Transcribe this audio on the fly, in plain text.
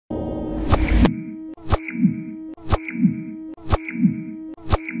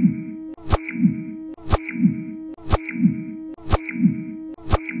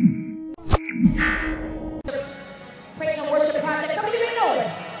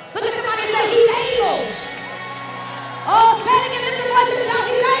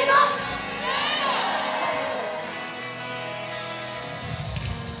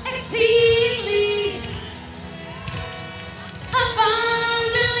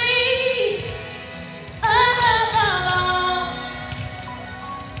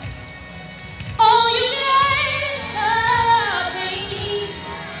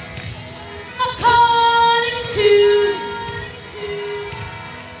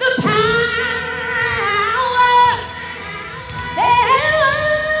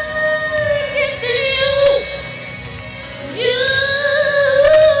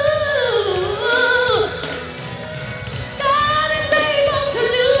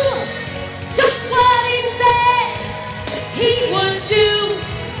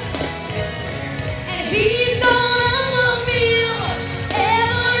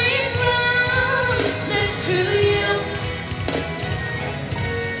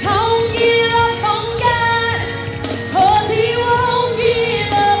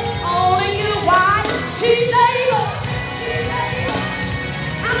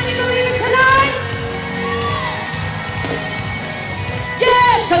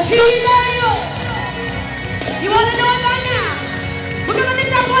'cause he's able. You want to know it right now? We're going to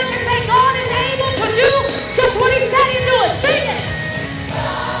lift our voice and say, God is able to do just what he said he'd do it. Sing it.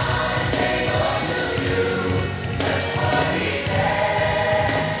 God is able to do just what he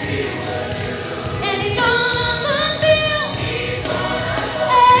said he would do. And he's gonna fulfill. He's gonna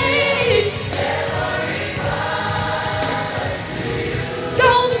fulfill every promise to you.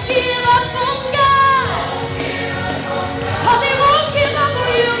 Don't give up on God. Don't give up on God. 'Cause he won't give up on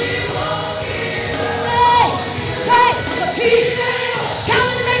you. He won't give up. Hey, say, he's able. Shout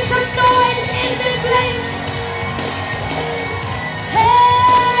and make some noise in this place.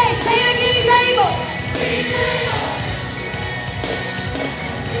 Hey, say it again, he's able. He's able.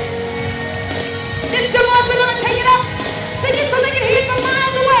 Lift your voice, we're gonna take it up. Sing it so they can hear it from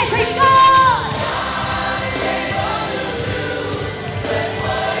miles away. Say, God. God is able to do just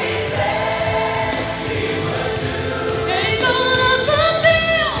what he said he would do. And he's gonna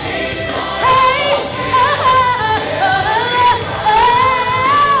fulfill. He's gonna Hey, don't give up on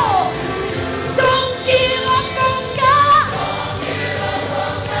God. Don't give up on God.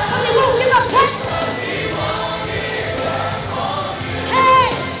 'Cause he won't give up. He won't give up on you. Hey,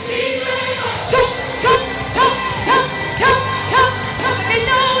 He's able. jump, jump, jump, jump, jump, jump, jump. And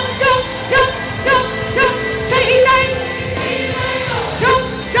no, jump, jump, jump, jump. Say his name. He's able. Jump,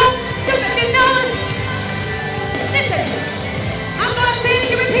 jump, jump. And no. Listen, I'm gonna say it and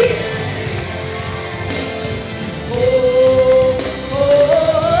you repeat it. Oh, oh,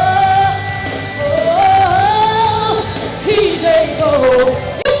 oh, oh, he's able.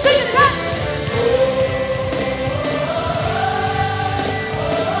 You sing it, right?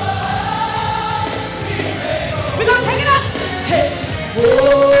 We're gonna take it up. Hey. Oh,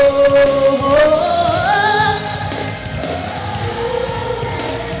 oh, oh.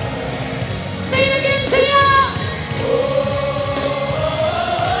 Sing it again, sing it out.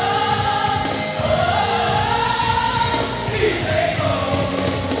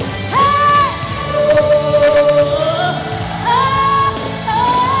 Hey. Oh, oh, oh.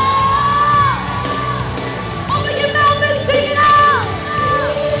 Open your mouth and sing it out.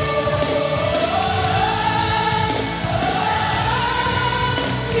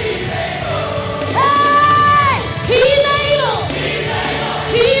 Hey, he's able.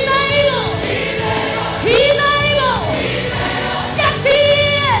 He's able. He's able. Yes, he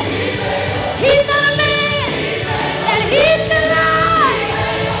is. He's not a man. And he's the Lord.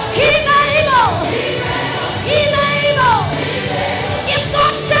 He's able. He's able. If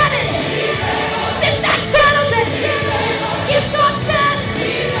God said it, then that settles it. If God said it,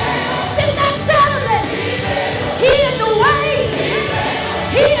 then that settles it. He is the way.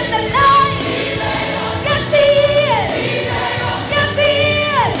 He is the light. Yes, he is. Yes, he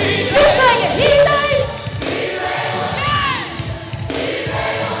is. You say it. He's able. Yes.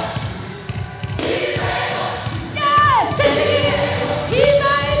 Yes. Yes, he is. He's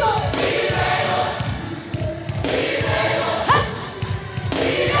able. Huh?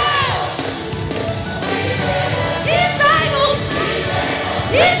 He's able. He's able.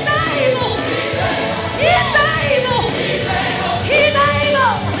 He's able. He's able. He's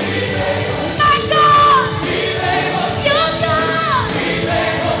able. My God. Your God.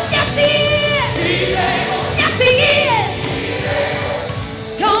 Yes, he is. Yes, he is.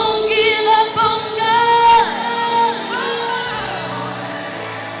 Don't give up on God.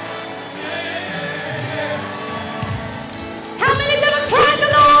 How many never tried the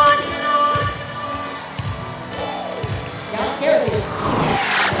Lord? Y'all scared me.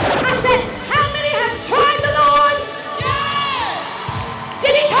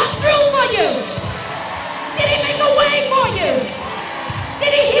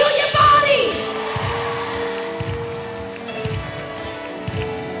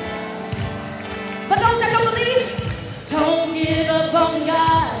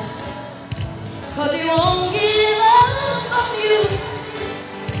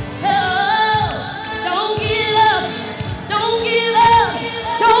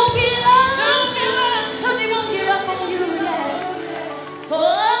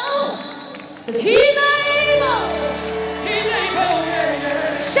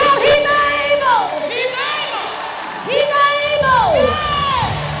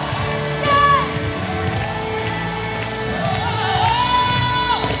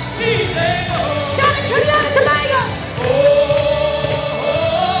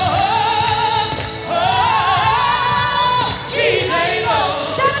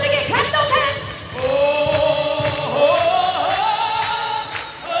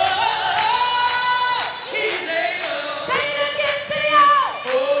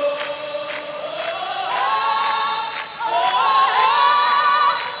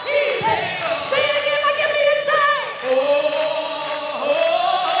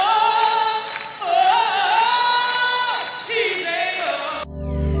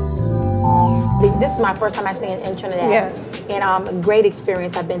 my first time actually in Trinidad. Yeah. And a great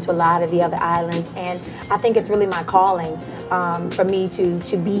experience. I've been to a lot of the other islands, and I think it's really my calling for me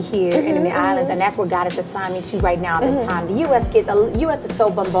to be here and in the islands, and that's where God has assigned me to right now. This time, the U.S. is so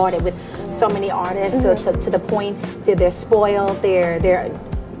bombarded with so many artists to the point that they're spoiled. They're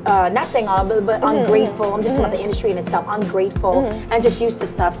not saying all, but ungrateful. I'm just talking about the industry in itself, ungrateful and just used to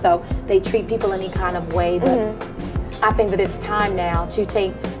stuff. So they treat people any kind of way. But I think that it's time now to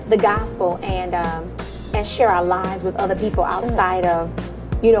take the gospel and share our lives with other people outside of,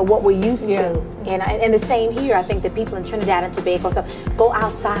 you know, what we're used to. And the same here. I think that people in Trinidad and Tobago, so go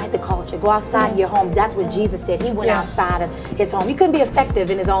outside the culture, go outside your home. That's what Jesus did. He went outside of his home. He couldn't be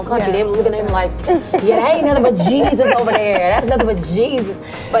effective in his own country. They were looking at him like, yeah, that ain't nothing but Jesus over there. That's nothing but Jesus.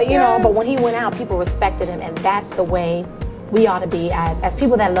 But you know, but when he went out, people respected him, and that's the way we ought to be as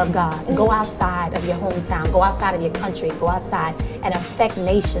people that love God. Go outside of your hometown, go outside of your country, go outside and affect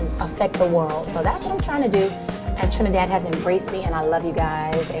nations, affect the world. So that's what I'm trying to do. And Trinidad has embraced me, and I love you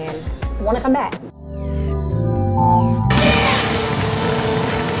guys, and want to come back.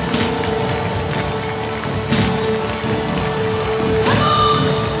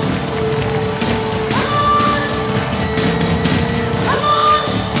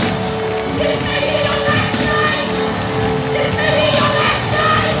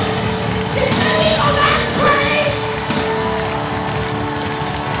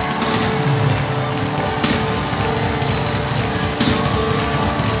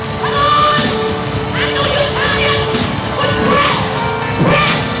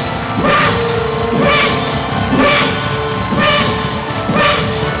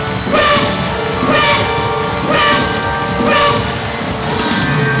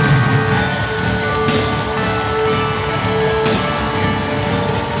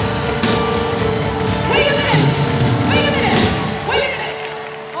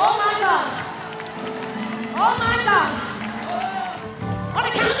 Oh my God. On the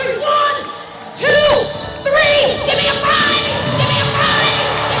count of 3, 1, 2, 3. Give me a 5.